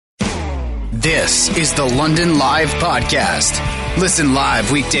This is the London Live Podcast. Listen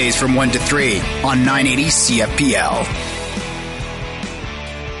live weekdays from 1 to 3 on 980 CFPL.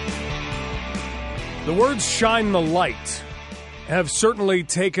 The words "shine the light" have certainly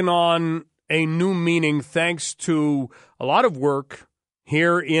taken on a new meaning thanks to a lot of work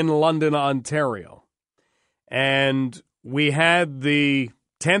here in London, Ontario. And we had the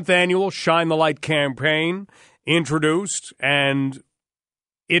 10th annual Shine the Light campaign introduced, and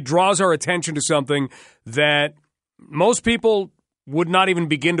it draws our attention to something that most people would not even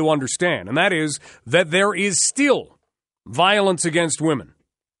begin to understand, and that is that there is still violence against women.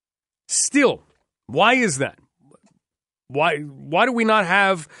 Still. Why is that? Why do we not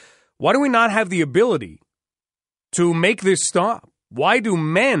have the ability to make this stop? Why do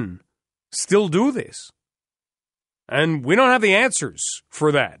men still do this? And we don't have the answers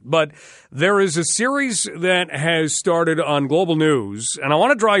for that. But there is a series that has started on Global News, and I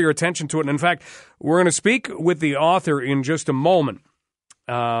want to draw your attention to it. And in fact, we're going to speak with the author in just a moment,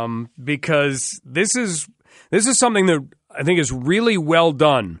 because this is something that I think is really well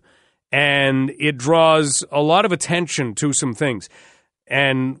done, and it draws a lot of attention to some things.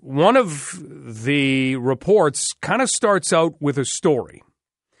 And one of the reports kind of starts out with a story,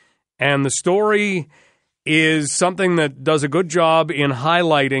 and the story is something that does a good job in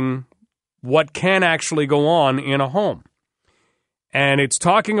highlighting what can actually go on in a home. And it's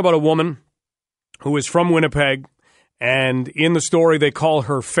talking about a woman who is from Winnipeg, and in the story they call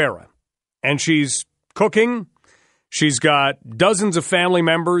her Farah. And she's cooking. She's got dozens of family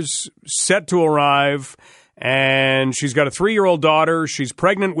members set to arrive, and she's got a 3-year-old daughter. She's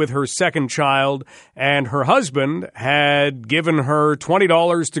pregnant with her second child, and her husband had given her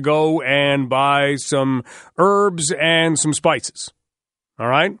 $20 to go and buy some herbs and some spices. All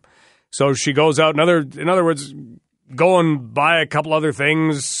right? So she goes out, in other words, go and buy a couple other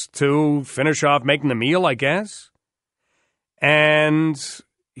things to finish off making the meal, I guess. And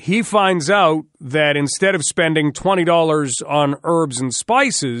he finds out that instead of spending $20 on herbs and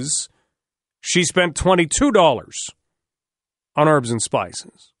spices, she spent $22 on herbs and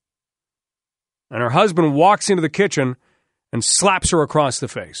spices. And her husband walks into the kitchen and slaps her across the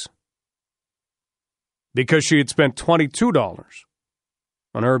face because she had spent $22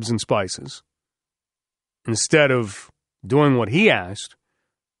 on herbs and spices instead of doing what he asked,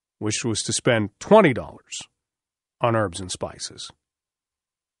 which was to spend $20 on herbs and spices.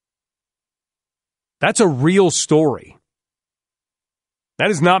 That's a real story. That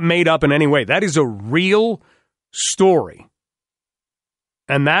is not made up in any way. That is a real story.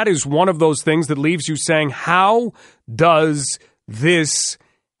 And that is one of those things that leaves you saying, how does this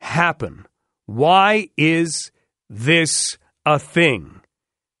happen? Why is this a thing?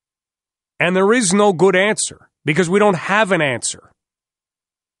 And there is no good answer because we don't have an answer.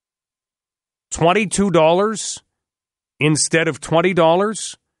 $22 instead of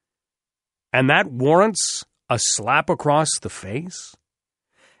 $20? And that warrants a slap across the face?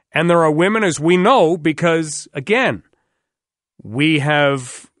 And there are women, as we know, because, again, we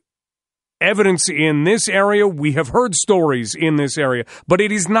have evidence in this area. We have heard stories in this area. But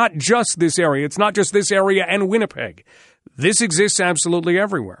it is not just this area. It's not just this area and Winnipeg. This exists absolutely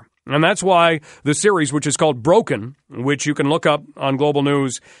everywhere. And that's why the series, which is called Broken, which you can look up on Global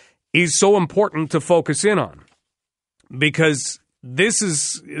News, is so important to focus in on. Because this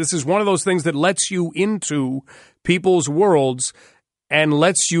is one of those things that lets you into people's worlds and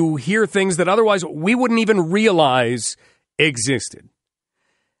lets you hear things that otherwise we wouldn't even realize existed.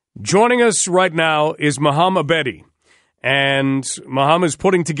 Joining us right now is Maham Abedi, and Maham is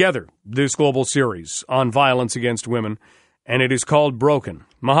putting together this global series on violence against women, and it is called Broken.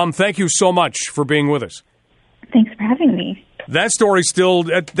 Maham, thank you so much for being with us. Thanks for having me. That story still,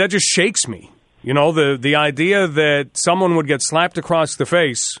 that just shakes me. You know, the idea that someone would get slapped across the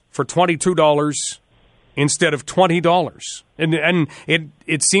face for $22 instead of $20. And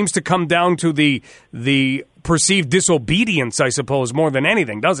it seems to come down to the perceived disobedience, I suppose, more than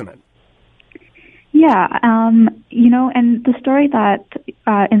anything, doesn't it? Yeah, and the story that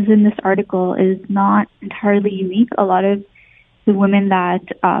is in this article is not entirely unique. A lot of the women that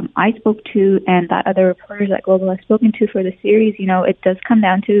I spoke to and that other reporters at Global have spoken to for the series, it does come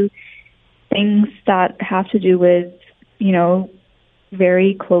down to things that have to do with,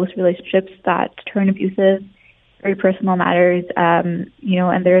 very close relationships that turn abusive, very personal matters, and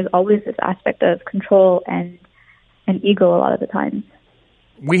there's always this aspect of control and ego a lot of the times.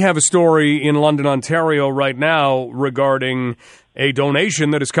 We have a story in London, Ontario right now regarding a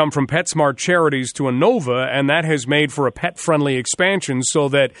donation that has come from PetSmart Charities to Inova, and that has made for a pet-friendly expansion so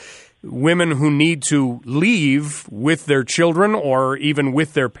that women who need to leave with their children or even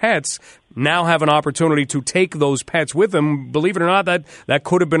with their pets now have an opportunity to take those pets with them. Believe it or not, that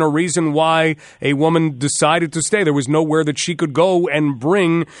could have been a reason why a woman decided to stay. There was nowhere that she could go and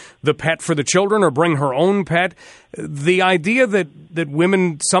bring the pet for the children or bring her own pet. The idea that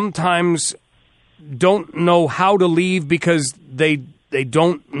women sometimes don't know how to leave because they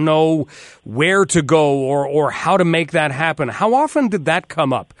don't know where to go or how to make that happen. How often did that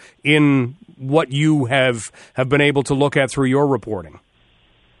come up in what you have been able to look at through your reporting?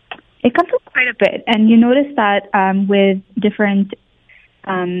 It comes up quite a bit, and you notice that with different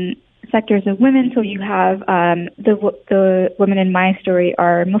sectors of women. So you have the women in my story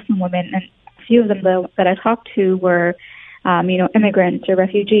are Muslim women, and a few of them that I talked to were immigrants or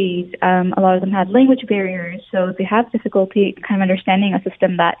refugees. A lot of them had language barriers, so they have difficulty kind of understanding a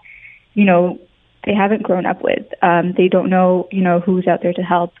system that, they haven't grown up with. They don't know, who's out there to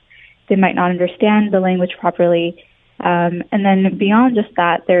help. They might not understand the language properly. And then beyond just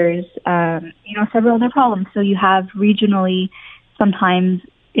that, there's, several other problems. So you have regionally, sometimes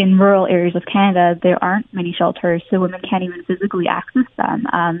in rural areas of Canada, there aren't many shelters, so women can't even physically access them.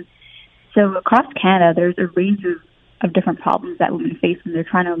 So across Canada, there's a range of different problems that women face when they're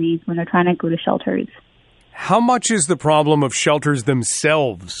trying to leave, when they're trying to go to shelters. How much is the problem of shelters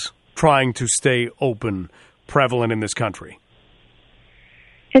themselves trying to stay open prevalent in this country?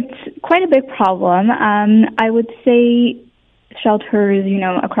 It's quite a big problem. I would say shelters,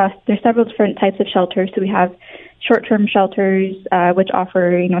 there's several different types of shelters. So we have short-term shelters, which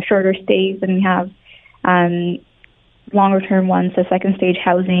offer, shorter stays, and we have longer-term ones, so second-stage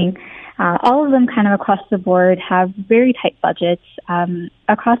housing. All of them kind of across the board have very tight budgets.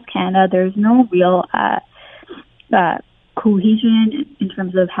 Across Canada, there's no real cohesion in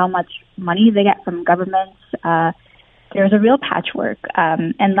terms of how much money they get from governments. There's a real patchwork,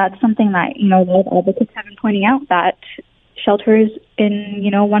 and that's something that, a lot of advocates have been pointing out, that shelters in,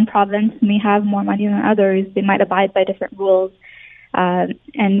 one province may have more money than others. They might abide by different rules,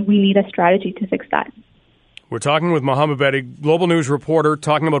 and we need a strategy to fix that. We're talking with Mohammed Bedi, Global News reporter,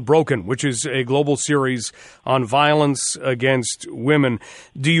 talking about Broken, which is a global series on violence against women.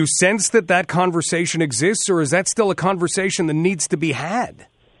 Do you sense that conversation exists, or is that still a conversation that needs to be had?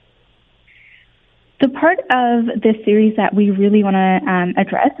 The part of this series that we really want to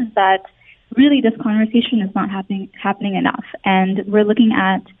address is that really this conversation is not happening enough. And we're looking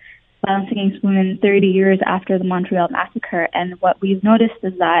at violence against women 30 years after the Montreal Massacre. And what we've noticed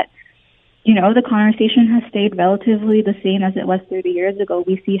is that, the conversation has stayed relatively the same as it was 30 years ago.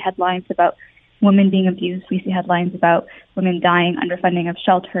 We see headlines about women being abused. We see headlines about women dying, underfunding of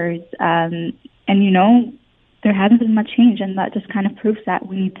shelters. There hasn't been much change, and that just kind of proves that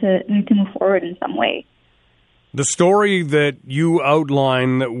we need to move forward in some way. The story that you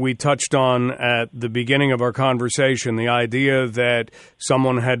outline that we touched on at the beginning of our conversation, the idea that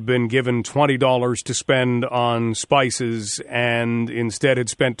someone had been given $20 to spend on spices and instead had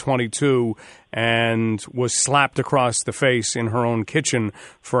spent $22 and was slapped across the face in her own kitchen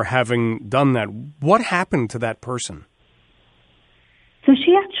for having done that. What happened to that person? So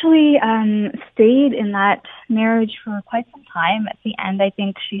she actually stayed in that marriage for quite some time. At the end, I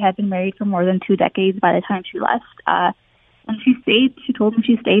think she had been married for more than 2 decades by the time she left. And she stayed. She told me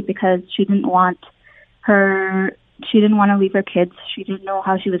she stayed because she didn't want to leave her kids. She didn't know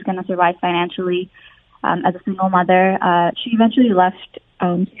how she was going to survive financially as a single mother. She eventually left.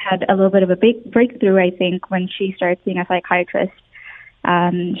 She had a little bit of a breakthrough, I think, when she started seeing a psychiatrist.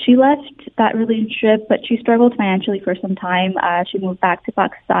 She left that relationship, but she struggled financially for some time. She moved back to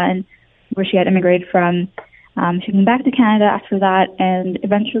Pakistan, where she had immigrated from. She came back to Canada after that, and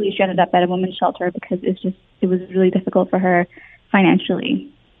eventually she ended up at a women's shelter because it was really difficult for her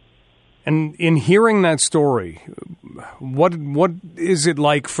financially. And in hearing that story, what is it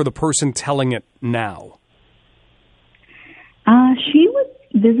like for the person telling it now? She was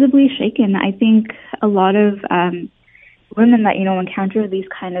visibly shaken. I think a lot of women that, encounter these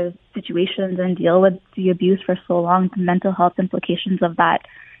kind of situations and deal with the abuse for so long, the mental health implications of that,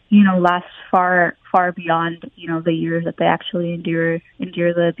 last far, far beyond, the years that they actually endure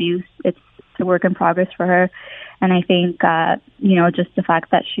the abuse. It's a work in progress for her. And I think, just the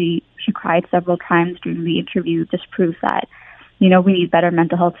fact that she cried several times during the interview just proves that, we need better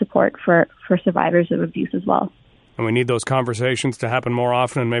mental health support for survivors of abuse as well. And we need those conversations to happen more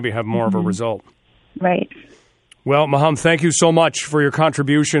often and maybe have more of a result. Right. Well, Mohammed, thank you so much for your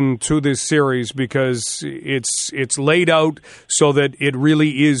contribution to this series, because it's laid out so that it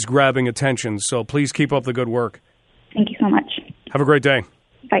really is grabbing attention. So please keep up the good work. Thank you so much. Have a great day.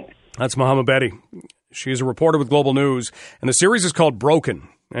 Bye. That's Mohammed Bedi. She is a reporter with Global News, and the series is called Broken.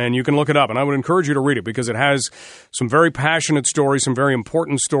 And you can look it up, and I would encourage you to read it because it has some very passionate stories, some very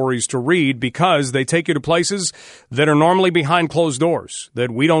important stories to read because they take you to places that are normally behind closed doors, that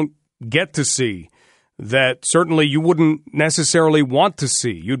we don't get to see, that certainly you wouldn't necessarily want to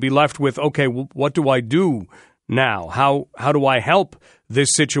see. You'd be left with, okay, what do I do now? How do I help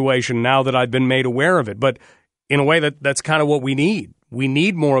this situation now that I've been made aware of it? But in a way, that's kind of what we need. We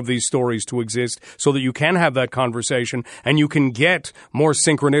need more of these stories to exist so that you can have that conversation and you can get more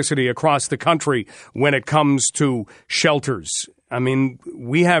synchronicity across the country when it comes to shelters. I mean,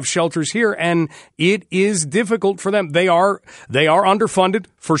 we have shelters here and it is difficult for them. They are underfunded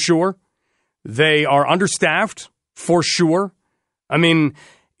for sure. They are understaffed for sure. I mean,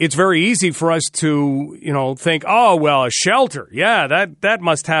 it's very easy for us to, think, oh, well, a shelter. Yeah, that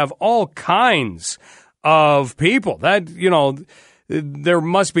must have all kinds of people. There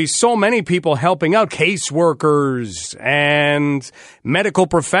must be so many people helping out, caseworkers and medical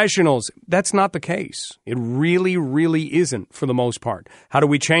professionals. That's not the case. It really, really isn't for the most part. How do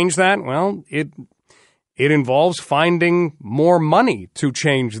we change that? Well, it involves finding more money to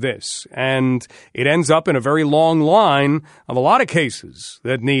change this. And it ends up in a very long line of a lot of cases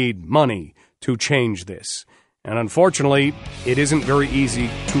that need money to change this. And unfortunately, it isn't very easy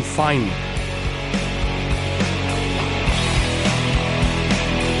to find.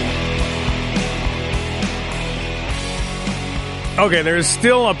 Okay, there's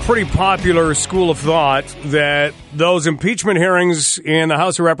still a pretty popular school of thought that those impeachment hearings in the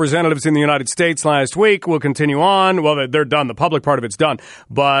House of Representatives in the United States last week will continue on. Well, they're done. The public part of it's done.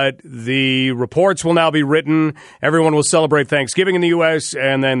 But the reports will now be written. Everyone will celebrate Thanksgiving in the U.S.,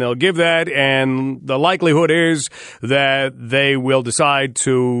 and then they'll give that. And the likelihood is that they will decide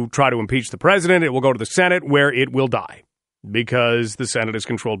to try to impeach the president. It will go to the Senate, where it will die, because the Senate is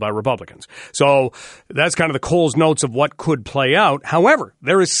controlled by Republicans. So that's kind of the Coles Notes of what could play out. However,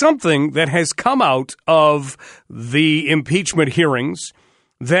 there is something that has come out of the impeachment hearings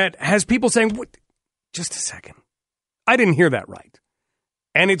that has people saying, what? Just a second, I didn't hear that right.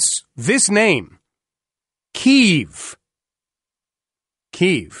 And it's this name, Kyiv.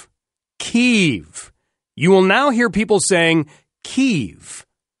 Kyiv. Kyiv. You will now hear people saying Kyiv.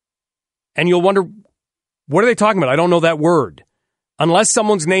 And you'll wonder, what are they talking about? I don't know that word. Unless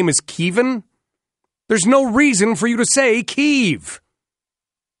someone's name is Kievan, there's no reason for you to say Kyiv.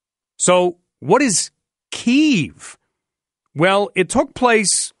 So what is Kyiv? Well, it took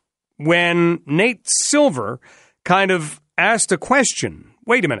place when Nate Silver kind of asked a question.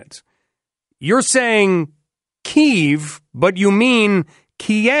 Wait a minute. You're saying Kyiv, but you mean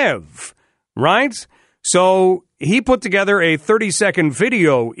Kiev, right? So he put together a 30-second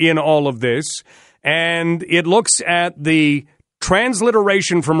video in all of this, and it looks at the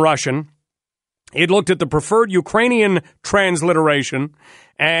transliteration from Russian. It looked at the preferred Ukrainian transliteration,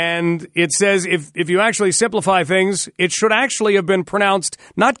 and it says if you actually simplify things, it should actually have been pronounced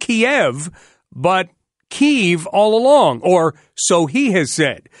not Kiev, but Kyiv all along, or so he has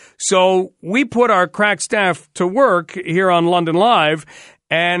said. So we put our crack staff to work here on London Live,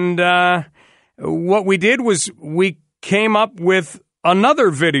 and what we did was we came up with another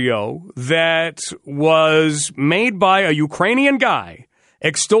video that was made by a Ukrainian guy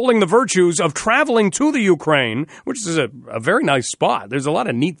extolling the virtues of traveling to the Ukraine, which is a very nice spot. There's a lot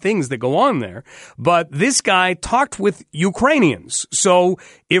of neat things that go on there. But this guy talked with Ukrainians. So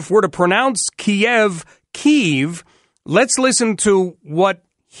if we're to pronounce Kiev, Kyiv, let's listen to what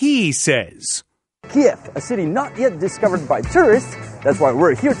he says. Kiev, a city not yet discovered by tourists. That's why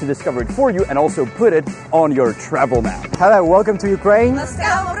we're here to discover it for you and also put it on your travel map. Hello, welcome to Ukraine.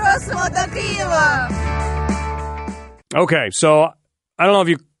 Okay, so I don't know if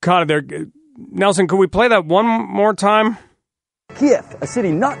you caught it there. Nelson, could we play that one more time? Kiev, a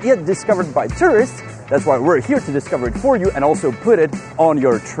city not yet discovered by tourists. That's why we're here to discover it for you and also put it on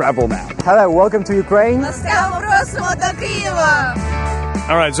your travel map. Hello, welcome to Ukraine.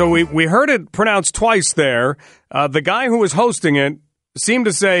 All right, so we heard it pronounced twice there. The guy who was hosting it seemed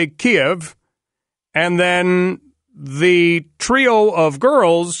to say Kiev, and then the trio of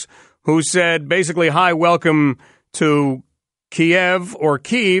girls who said basically, hi, welcome to Kiev or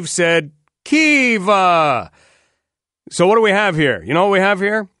Kyiv, said Kiva. So what do we have here? You know what we have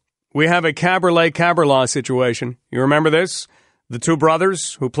here? We have a Caberlet-Caberlaw situation. You remember this? The two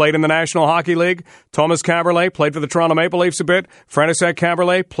brothers who played in the National Hockey League. Thomas Caberlet played for the Toronto Maple Leafs a bit. František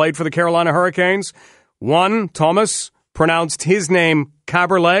Caberlet played for the Carolina Hurricanes. One, Thomas, pronounced his name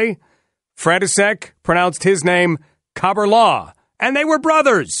Caberlet. František pronounced his name Caberlaw. And they were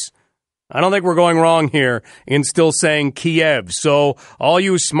brothers. I don't think we're going wrong here in still saying Kiev. So all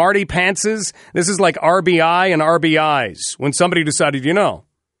you smarty pantses, this is like RBI and RBIs. When somebody decided,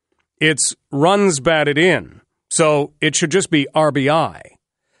 it's runs batted in. So it should just be RBI.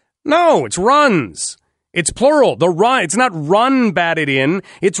 No, it's runs. It's plural. It's not run batted in.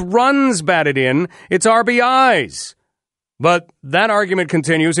 It's runs batted in. It's RBIs. But that argument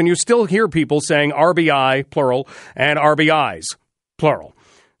continues, and you still hear people saying RBI, plural, and RBIs, plural.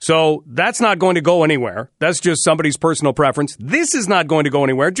 So that's not going to go anywhere. That's just somebody's personal preference. This is not going to go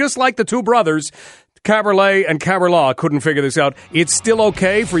anywhere. Just like the two brothers, Caberlet and Caberlaw, couldn't figure this out. It's still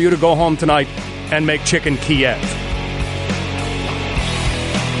okay for you to go home tonight and make chicken Kiev.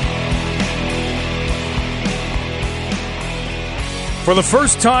 For the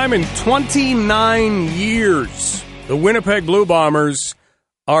first time in 29 years, the Winnipeg Blue Bombers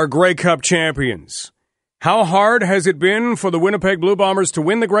are Grey Cup champions. How hard has it been for the Winnipeg Blue Bombers to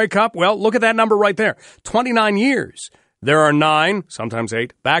win the Grey Cup? Well, look at that number right there. 29 years. There are 9, sometimes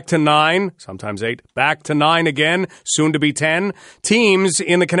 8, back to 9, sometimes 8, back to 9 again, soon to be 10, teams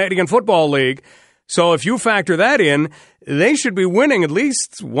in the Canadian Football League. So if you factor that in, they should be winning at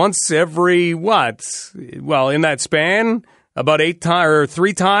least once every, in that span, about 8 times or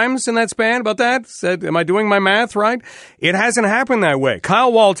 3 times in that span, about that? Am I doing my math right? It hasn't happened that way.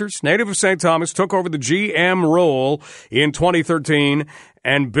 Kyle Walters, native of St. Thomas, took over the GM role in 2013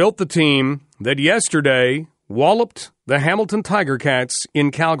 and built the team that yesterday walloped the Hamilton Tiger Cats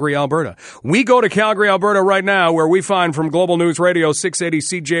in Calgary, Alberta. We go to Calgary, Alberta right now, where we find from Global News Radio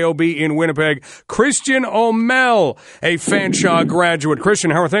 680 CJOB in Winnipeg, Christian O'Mell, a Fanshawe graduate.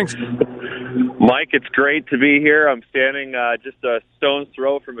 Christian, how are things? Mike, it's great to be here. I'm standing just a stone's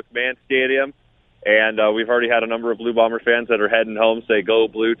throw from McMahon Stadium, and we've already had a number of Blue Bomber fans that are heading home say, "Go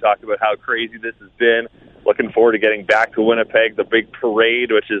Blue," talk about how crazy this has been. Looking forward to getting back to Winnipeg, the big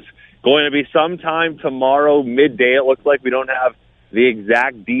parade, which is going to be sometime tomorrow, midday. It looks like we don't have the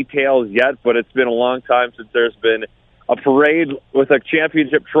exact details yet, but it's been a long time since there's been a parade with a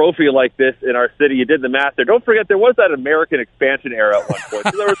championship trophy like this in our city. You did the math there. Don't forget, there was that American expansion era at one point,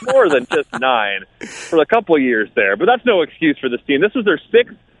 so there was more than just 9 for a couple of years there. But that's no excuse for this team. This was their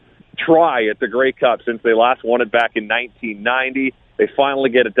 6th try at the Grey Cup since they last won it back in 1990. They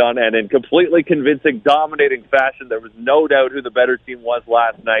finally get it done, and in completely convincing, dominating fashion. There was no doubt who the better team was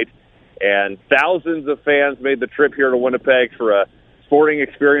last night, and thousands of fans made the trip here to Winnipeg for a sporting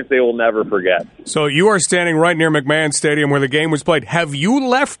experience they will never forget. So you are standing right near McMahon Stadium where the game was played. Have you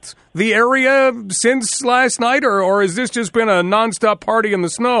left the area since last night, or has this just been a nonstop party in the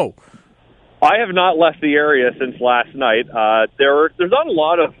snow? I have not left the area since last night. There's not a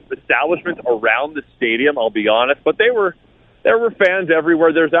lot of establishments around the stadium, I'll be honest, but there were fans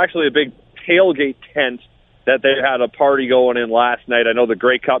everywhere. There's actually a big tailgate tent that they had a party going in last night. I know the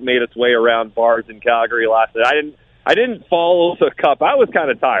Grey Cup made its way around bars in Calgary last night. I didn't follow the Cup. I was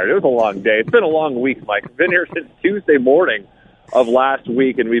kind of tired. It was a long day. It's been a long week, Mike. I've been here since Tuesday morning of last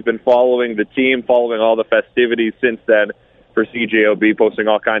week, and we've been following the team, following all the festivities since then for CJOB, posting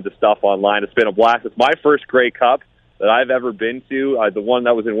all kinds of stuff online. It's been a blast. It's my first Grey Cup that I've ever been to, the one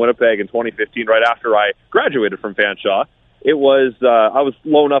that was in Winnipeg in 2015, right after I graduated from Fanshawe. It was I was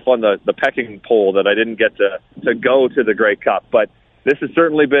low enough on the pecking pole that I didn't get to go to the Grey Cup, but this has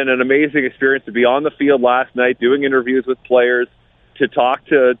certainly been an amazing experience to be on the field last night, doing interviews with players, to talk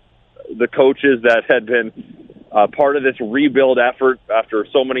to the coaches that had been part of this rebuild effort after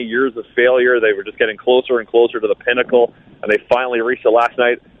so many years of failure. They were just getting closer and closer to the pinnacle, and they finally reached it last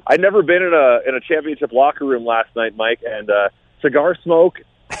night. I'd never been in a championship locker room last night, Mike, and cigar smoke,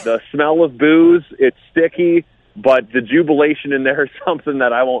 the smell of booze, it's sticky, but the jubilation in there is something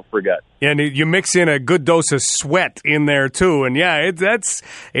that I won't forget. And you mix in a good dose of sweat in there, too. And, yeah,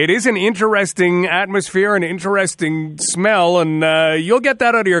 it is an interesting atmosphere, an interesting smell, and you'll get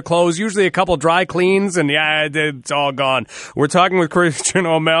that out of your clothes, usually a couple dry cleans, and, yeah, it's all gone. We're talking with Christian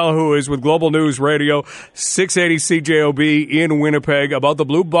O'Mell, who is with Global News Radio, 680 CJOB in Winnipeg, about the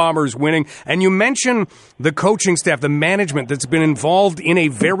Blue Bombers winning. And you mentioned the coaching staff, the management that's been involved in a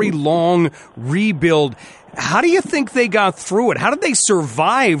very long rebuild. How do you think they got through it? How did they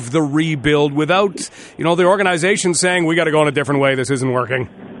survive the rebuild without, the organization saying, we got to go in a different way, this isn't working?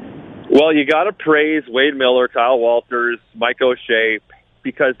 Well, you got to praise Wade Miller, Kyle Walters, Mike O'Shea,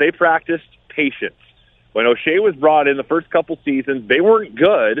 because they practiced patience. When O'Shea was brought in the first couple seasons, they weren't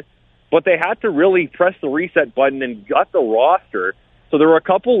good, but they had to really press the reset button and gut the roster. So there were a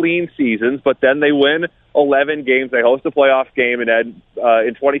couple lean seasons, but then they win 11 games. They host a playoff game in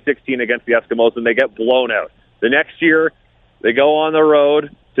 2016 against the Eskimos, and they get blown out. The next year, they go on the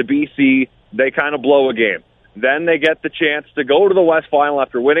road to BC. They kind of blow a game. Then they get the chance to go to the West Final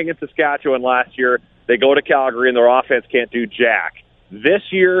after winning in Saskatchewan last year. They go to Calgary, and their offense can't do jack. This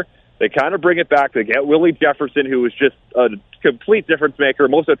year, They kind of bring it back. They get Willie Jefferson, who was just a complete difference maker,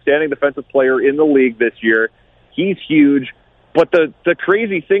 most outstanding defensive player in the league this year. He's huge. But the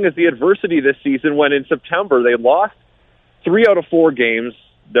crazy thing is the adversity this season when in September they lost 3 out of 4 games.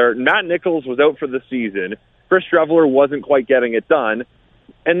 Matt Nichols was out for the season. Chris Streveler wasn't quite getting it done.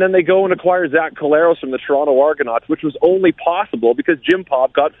 And then they go and acquire Zach Collaros from the Toronto Argonauts, which was only possible because Jim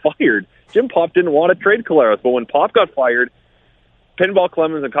Popp got fired. Jim Popp didn't want to trade Collaros, but when Popp got fired, Pinball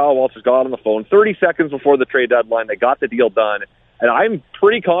Clemens and Kyle Walters got on the phone 30 seconds before the trade deadline. They got the deal done. And I'm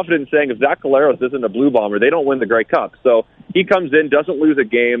pretty confident in saying if Zach Collaros isn't a Blue Bomber, they don't win the Grey Cup. So he comes in, doesn't lose a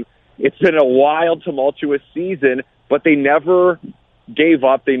game. It's been a wild, tumultuous season, but they never gave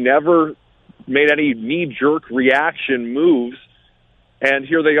up. They never made any knee-jerk reaction moves. And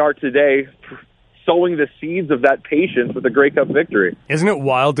here they are today, sowing the seeds of that patience with a Grey Cup victory. Isn't it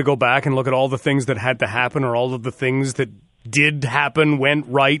wild to go back and look at all the things that had to happen or all of the things that did happen, went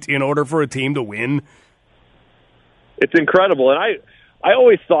right in order for a team to win? It's incredible. And I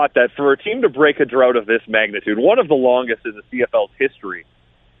always thought that for a team to break a drought of this magnitude, one of the longest in the CFL's history,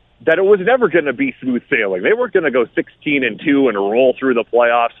 that it was never going to be smooth sailing. They weren't going to go 16-2 and roll through the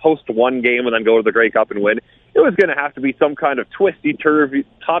playoffs, host one game, and then go to the Grey Cup and win. It was going to have to be some kind of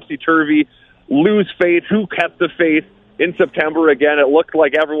topsy-turvy, lose faith. Who kept the faith in September again? It looked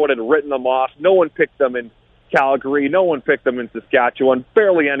like everyone had written them off. No one picked them in Calgary. No one picked them in Saskatchewan.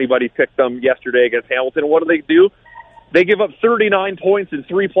 Barely anybody picked them yesterday against Hamilton. What do? They give up 39 points in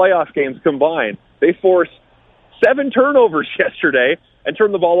 3 playoff games combined. They forced 7 turnovers yesterday and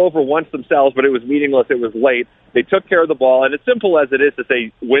turned the ball over once themselves, but it was meaningless. It was late. They took care of the ball, and as simple as it is to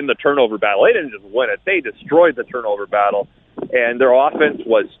say win the turnover battle, they didn't just win it. They destroyed the turnover battle, and their offense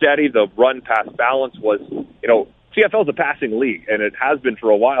was steady. The run-pass balance was, CFL's a passing league, and it has been for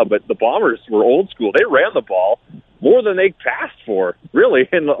a while, but the Bombers were old school. They ran the ball more than they passed for, really,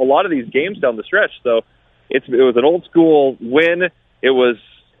 in a lot of these games down the stretch. So it was an old school win. It was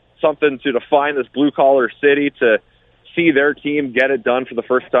something to define this blue-collar city, to see their team get it done for the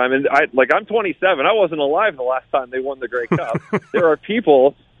first time. And I'm 27. I wasn't alive the last time they won the Grey Cup. There are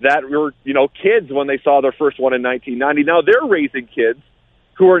people that were, kids when they saw their first one in 1990. Now they're raising kids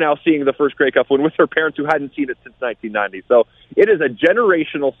who are now seeing the first Grey Cup win with their parents who hadn't seen it since 1990. So it is a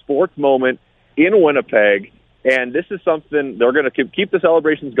generational sports moment in Winnipeg, and this is something they're going to keep the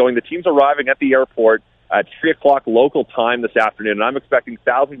celebrations going. The team's arriving at the airport at 3 o'clock local time this afternoon, and I'm expecting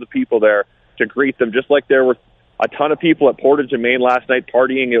thousands of people there to greet them, just like there were a ton of people at Portage and Main last night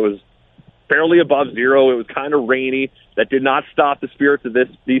partying. It was barely above zero. It was kind of rainy. That did not stop the spirits of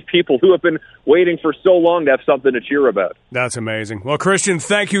these people who have been waiting for so long to have something to cheer about. That's amazing. Well, Christian,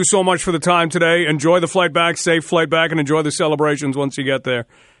 thank you so much for the time today. Enjoy the flight back, safe flight back, and enjoy the celebrations once you get there.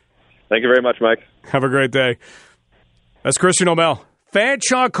 Thank you very much, Mike. Have a great day. That's Christian O'Mell.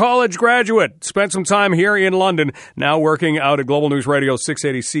 Fanshawe College graduate. Spent some time here in London, now working out at Global News Radio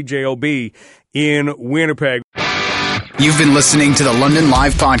 680 CJOB in Winnipeg. You've been listening to the London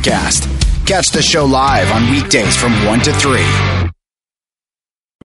Live Podcast. Catch the show live on weekdays from 1 to 3.